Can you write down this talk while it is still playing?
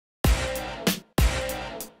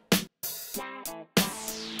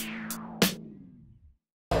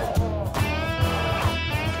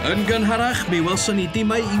Yn gynharach, mi welson ni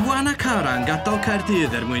dimau Iwan a Kara yn gadael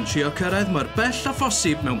Caerdydd mwyn trio cyrraedd mor bell a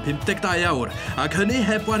phosib mewn 52 awr, ac hynny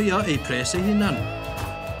heb wario eu pres eu hunan.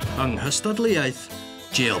 Yng nghystadleuaeth,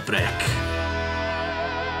 Jailbreak.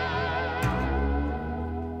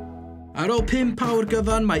 Ar ôl 5 awr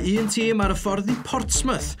gyfan, mae un tîm ar y ffordd i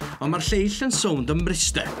Portsmouth, ond mae'r lleill yn sownd ym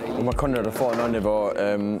Mryste. Mae Connor y ffôn on efo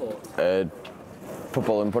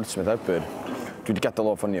pobl yn Portsmouth ebyr. Dwi wedi gadael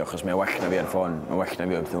o ffonio achos mae'n well na fi ar ffôn. Mae'n well na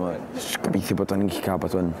fi o'r ffôn. Gobeithio bod o'n gallu cael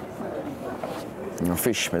bod yn... Mae'n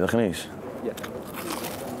fish, mae'n ddech yn neis.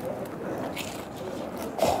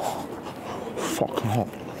 Fucking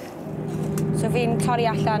hot. So fi'n torri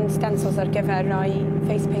allan stencils ar gyfer rhoi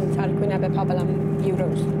face paint ar gwynebau pobl am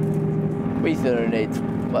euros. Weithio yn wneud,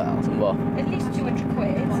 wel, ti'n bo. At least 200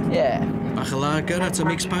 quid. Yeah. Bach y lager at y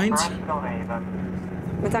mix pint.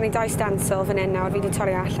 Mae da ni 2 stencil fan hyn nawr, fi wedi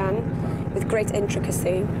torri allan, with great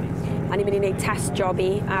intricacy. A ni'n mynd i wneud test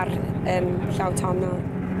jobby ar llaw Tom nawr.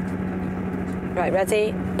 Right,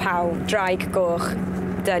 ready? Paw, draig, goch,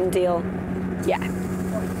 done deal. Yeah.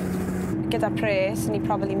 Gyda pres, ni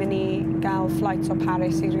probably mynd i gael flight o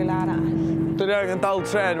Paris i rhywle arall. Dyn ni angen dal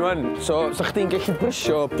tren, man. So, sa chdi'n gallu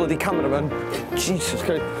brysio bloody cameraman. Jesus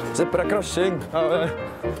Christ. Zebra crossing.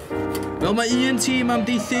 Fel mae un tîm am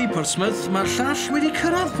deithio i Portsmouth, mae'r llall wedi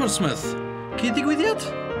cyrraedd Portsmouth. Cyd-digwyddiad?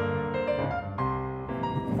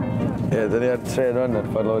 Ie, dyn ni ar tren rhan ar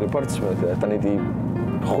ffordd lawr i Portsmouth. Da ni wedi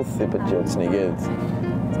chwthu budgets ni gyd.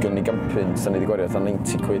 Gynnu ni gampins, da ni wedi gwario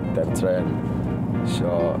 90 quid ar tren.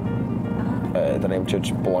 So, da ni'n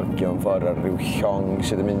judge blogio yn ffordd ar ryw llong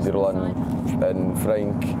sydd yn mynd i'r rwlan yn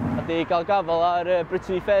Ffrainc. A di gael gafel ar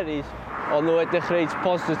Brittany Ferries, ond nhw edrych reit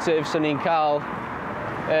positif sy'n ni'n cael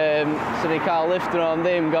lift nhw am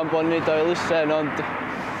ddim gan bod ni'n neud o elusen, ond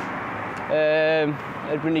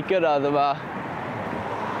erbyn ni gyrraedd yma,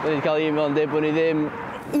 da ni wedi cael e-mail yn dweud bod ni ddim.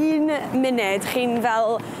 1 munud chi'n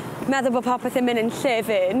fel meddwl bod popeth yn mynd yn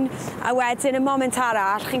llefyn, a wedyn y moment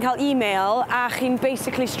arall chi'n cael e-mail a chi'n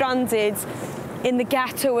basically stranded in the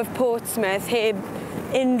ghetto of Portsmouth heb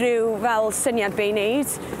unrhyw fel syniad be i wneud.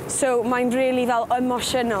 So mae'n really fel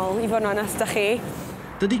emotional i fod yn onest â chi.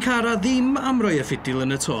 Dydy Kara ddim am roi y ffidil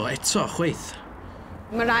yn y to eto chweith.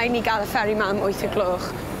 Mae rhaid ni gael y ferry ma am 8 o'r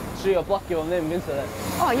gloch. Trio blogio am ddim, gynta dde.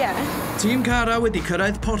 O, ie. Tîm Kara wedi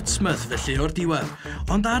cyrraedd Portsmouth felly o'r diwedd,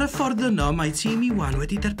 ond ar y ffordd yno mae tîm Iwan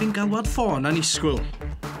wedi derbyn galwad ffôn anisgwyl.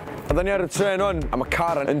 A da ni ar y tren on, a mae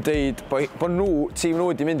Kara yn deud bod nhw, tîm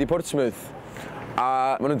nhw wedi mynd i Portsmouth.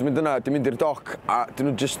 A maen nhw wedi mynd yna, wedi mynd i'r doc, a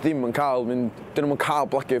dyn nhw just ddim yn cael, dyn nhw'n cael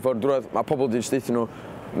blagio i ffordd drwedd. Mae pobl wedi steithio nhw,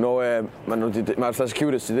 no way, mae'r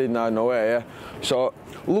security wedi dweud na, no way, ie. So,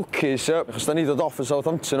 lwcus, achos da ni dod off yn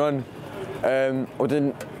Southampton on,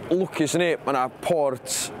 wedyn, lwcus ni, mae yna port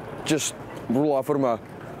just rwla ffordd yma.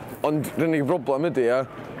 Ond rhan i'r broblem ydy,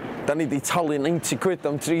 da ni wedi talu 90 quid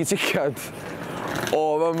am 3 ticad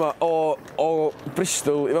o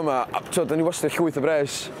Bristol i fama, a da ni wastad llwyth o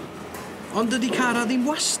bres. Ond ydy Kara ddim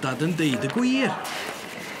wastad yn deud y gwir.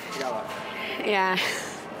 Ie.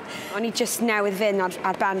 O'n i just newydd fynd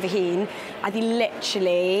ar ben fy hun, a di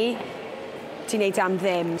literally di wneud am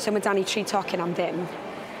ddim. So mae da ni 3 tocyn am ddim.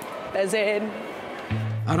 As in.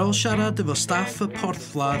 Ar ôl siarad efo staff y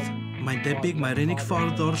porthladd, mae'n debyg mae'r unig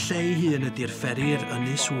ffordd o'r lle ei hun ydy'r fferir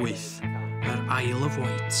Ynys 8, yr Isle of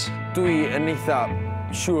Wight. Dwi yn eitha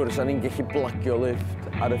siŵr sa ni'n gallu blagio lift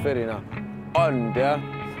ar y fferi na. Ond,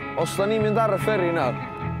 os da ni'n mynd ar y fferi na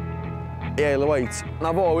i Isle of Wight,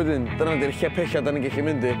 na fo wedyn, dyna di'r lle pella da ni'n gallu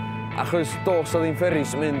mynd i. Achos dos o ddim fferi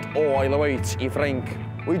sy'n mynd o Isle of Wight i Ffrainc.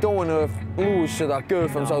 We don't want to lose to that girl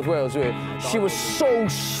from South Wales, we. She was so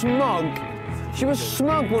smug. She was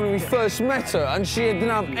smug when we first met her, and she didn't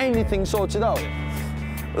have anything sorted out.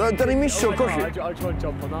 Da ni'n misio colli. I just want to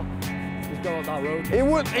jump on that. Just go on that road.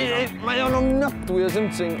 Mae o'n ofnadwy o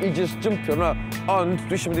tempting i just jumpio hwnna. Ond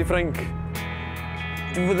dwi eisiau mynd i Ffrainc.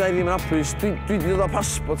 Dwi fyddai ddim yn hapus. Dwi wedi dod â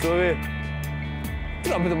passport o fi.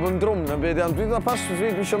 Dwi'n meddwl bod yn drwm na beth, ond dwi wedi dod â passport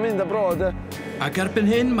fi, dwi eisiau mynd abroad. Ac erbyn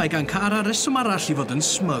hyn, mae gan Kara reswm arall i fod yn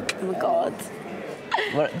smug. Oh my god.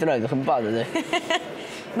 Dyna edrych yn bad ydy.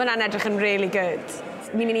 Mae'n edrych yn really good.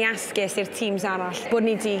 Ni'n mynd i asgus i'r teams arall bod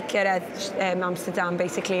ni wedi cyrraedd Amsterdam,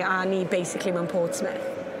 basically, a ni basically mewn Portsmouth.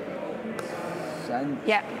 Sen?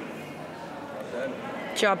 Yep.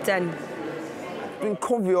 Job done. Dwi'n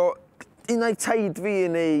cofio un o'i taid fi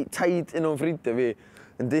neu taid un o'n ffrindiau fi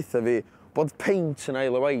yn deitha fi bod paint yn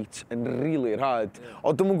Isle of Wight yn really rhad.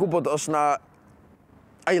 O, dwi'm yn gwybod os na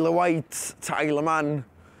Isle of Wight ta Isle of Man.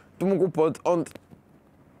 Dwi'm yn gwybod, ond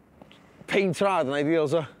paint rhad yn ideal,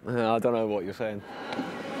 so. I don't know what you're saying.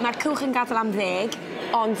 Mae'r cwch yn gadael am 10,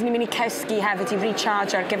 ond ni'n mynd i cysgu hefyd i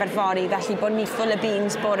recharge ar gyfer fori, felly bod ni full of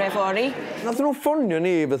beans bore fori. Nath nhw ffonio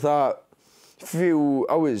ni fatha few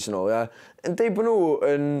hours yn ôl, ia. Yn deud bod nhw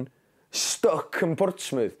yn stuck yn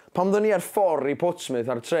Portsmouth. Pam ddyn ni ar ffordd i Portsmouth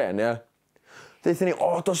ar tren, ia. Deithon ni,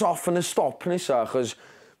 dos off yn y stop nesa, achos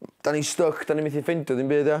da ni stuck, da ni methu ffeindio ddim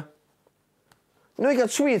byd, ia. Nhw'n gael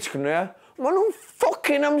tweet gyda nhw, ia. Ma' nhw'n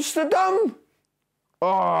ffocin Amsterdam!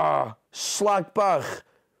 Slag bach,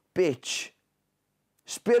 bitch.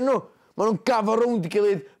 Sbir nhw, ma' nhw'n gafo rownd i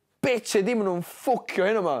gilydd, bitch e di, ma' nhw'n ffwcio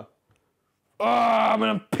hyn yma. Ma'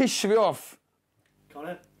 nhw'n pisio fi off.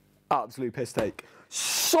 Connor? Absolute piss take.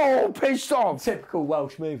 So pissed off! Typical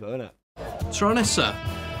Welsh mover, isn't it? Tro nesa,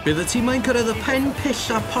 bydd y tîmau'n cyrraedd y pen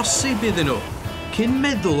pilla posib iddyn nhw, cyn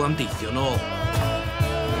meddwl am deithio nôl.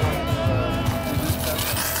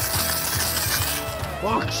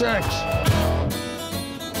 Fuck sex!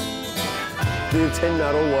 Dwi'n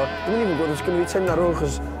tennar ola. Dwi'n mynd i gwybod os gynnu fi tennar o,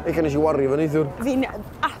 achos eich nes i wario fan eithwr. Fi'n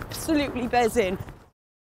absolutely buzzing.